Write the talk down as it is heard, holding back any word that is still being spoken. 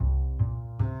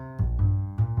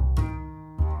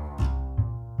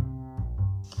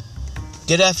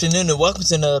Good afternoon and welcome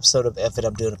to another episode of F It,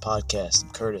 I'm Doing a Podcast.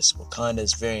 I'm Curtis,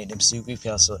 Wakanda's variant MCU grief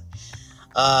counselor.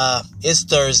 It's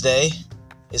Thursday.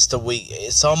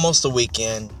 It's almost the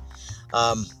weekend.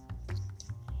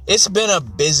 It's been a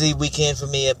busy weekend for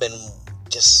me. I've been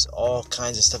just all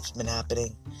kinds of stuff's been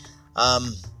happening. I've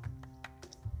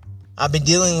been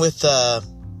dealing with the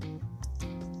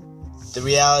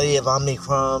reality of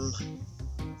Omicron.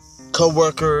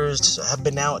 Co-workers have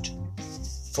been out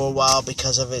for a while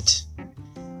because of it.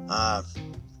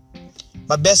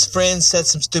 My best friend said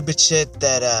some stupid shit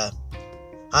that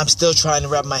I'm still trying to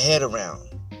wrap my head around.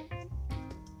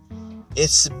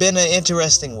 It's been an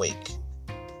interesting week.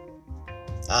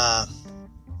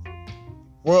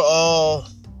 We're all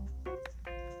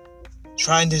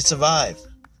trying to survive.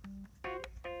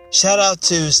 Shout out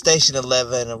to Station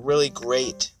 11, a really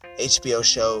great HBO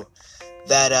show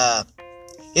that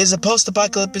is a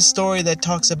post-apocalyptic story that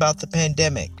talks about the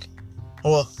pandemic.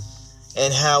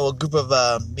 And how a group of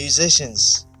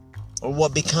musicians, or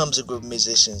what becomes a group of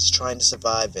musicians, trying to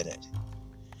survive in it.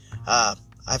 I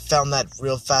found that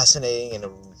real fascinating and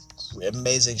an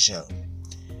amazing show.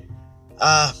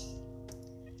 I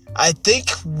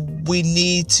think we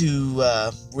need to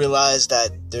realize that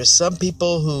there's some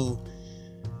people who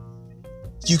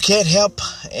you can't help,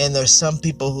 and there's some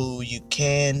people who you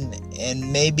can,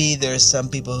 and maybe there's some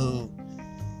people who,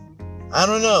 I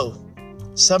don't know,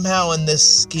 somehow in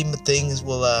this scheme of things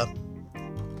we'll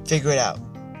figure it out.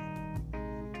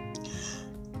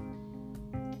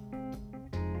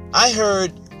 I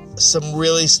heard some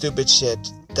really stupid shit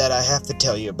that I have to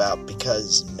tell you about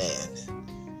because, man.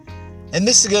 And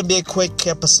this is going to be a quick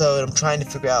episode. I'm trying to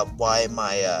figure out why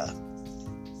my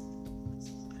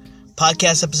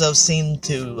podcast episodes seem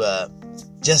to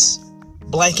just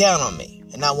blank out on me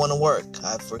and not want to work.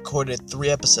 I've recorded 3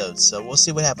 episodes, so we'll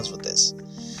see what happens with this.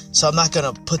 So I'm not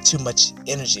going to put too much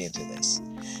energy into this.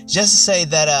 Just to say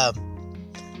that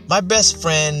my best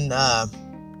friend,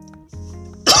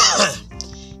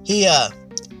 he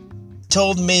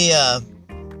told me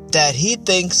that he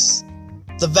thinks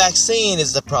the vaccine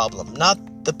is the problem, not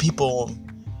the people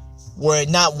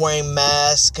not wearing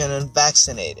masks and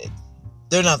unvaccinated.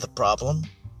 They're not the problem.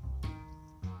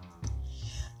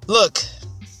 Look,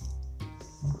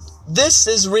 this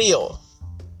is real.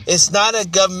 It's not a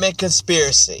government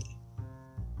conspiracy.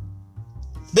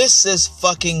 This is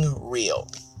fucking real.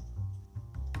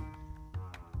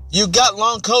 You got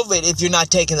long COVID if you're not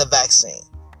taking the vaccine.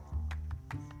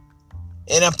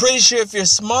 And I'm pretty sure if you're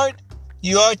smart,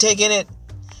 you are taking it,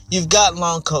 you've got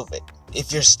long COVID.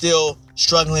 If you're still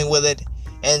struggling with it,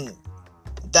 and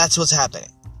that's what's happening.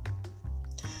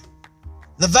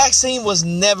 The vaccine was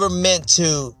never meant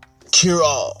to cure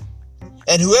all.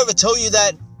 And whoever told you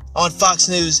that on Fox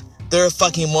News, they're a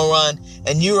fucking moron,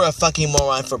 and you're a fucking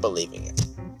moron for believing it.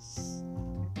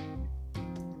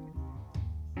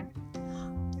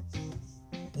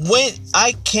 When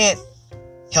I can't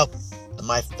help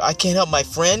my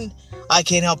friend, I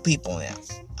can't help people now.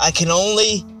 I can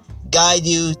only guide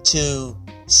you to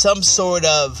some sort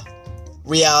of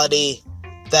reality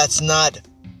that's not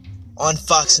on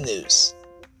Fox News,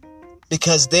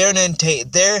 because they're an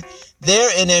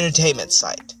entertainment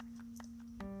site.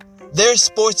 They're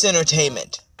sports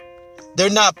entertainment. They're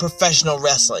not professional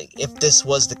wrestling, if this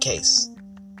was the case.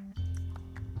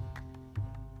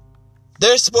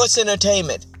 They're sports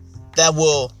entertainment that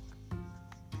will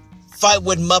fight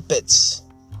with Muppets.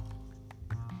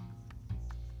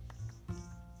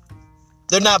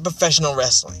 They're not professional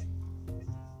wrestling.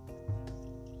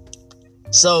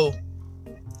 So,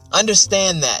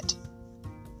 understand that.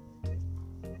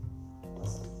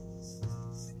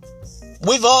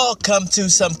 We've all come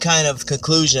to some kind of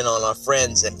conclusion on our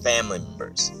friends and family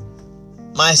members.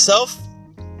 Myself,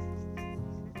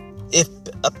 if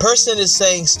a person is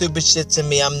saying stupid shit to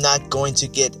me, I'm not going to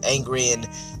get angry and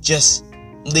just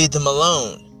leave them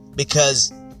alone.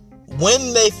 Because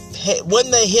when they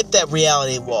hit that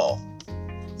reality wall,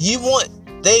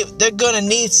 they're gonna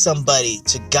need somebody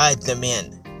to guide them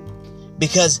in.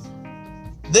 Because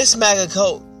this MAGA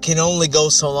cult can only go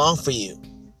so long for you.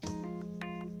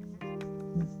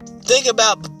 Think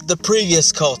about the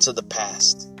previous cults of the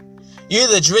past. You're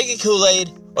either drinking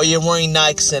Kool-Aid or you're wearing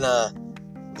Nikes in a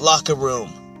locker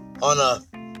room on a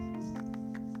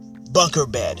bunker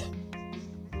bed.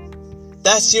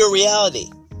 That's your reality.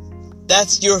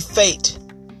 That's your fate.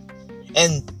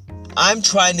 And I'm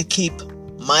trying to keep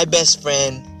my best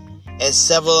friend and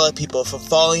several other people from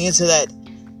falling into that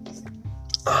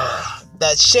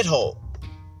shithole.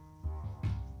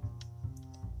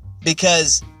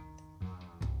 Because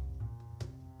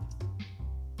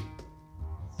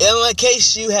in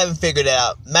case you haven't figured it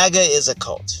out, MAGA is a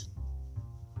cult.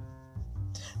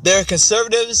 There are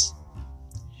conservatives,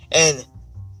 and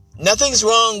nothing's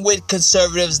wrong with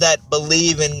conservatives that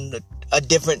believe in a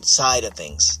different side of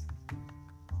things.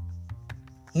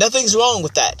 Nothing's wrong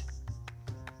with that.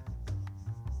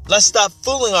 Let's stop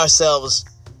fooling ourselves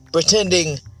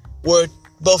pretending we're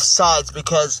both sides,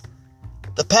 because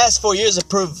the past 4 years have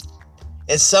proved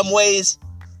in some ways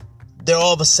they're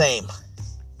all the same.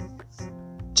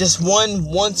 Just one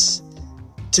wants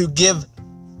to give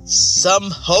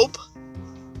some hope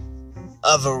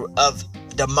of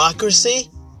democracy,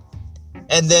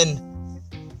 and then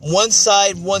one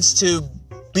side wants to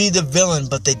be the villain,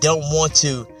 but they don't want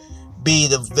to be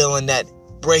the villain that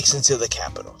breaks into the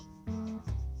Capitol.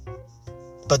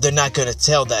 But they're not going to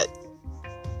tell that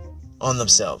on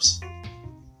themselves.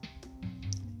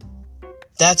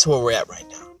 That's where we're at right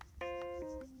now.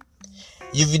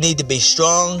 You need to be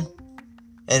strong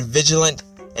and vigilant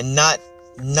and not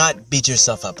beat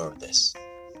yourself up over this.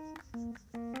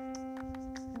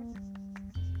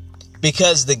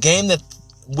 Because the game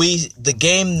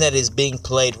that is being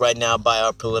played right now by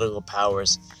our political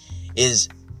powers is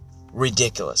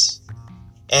ridiculous.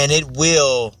 And it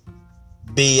will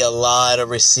be a lot of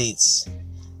receipts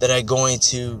that they're going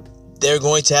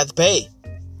to have to pay.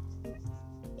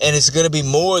 And it's going to be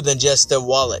more than just their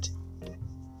wallet.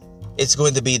 It's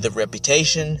going to be the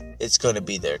reputation. It's going to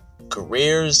be their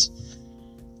careers.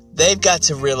 They've got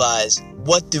to realize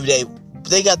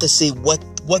they got to see what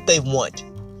they want.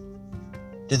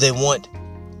 Do they want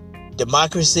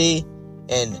democracy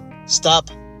and stop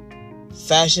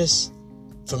fascists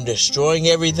from destroying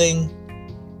everything?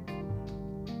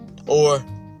 Or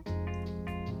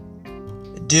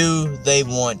do they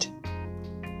want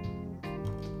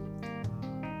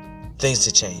things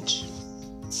to change?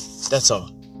 That's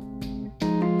all.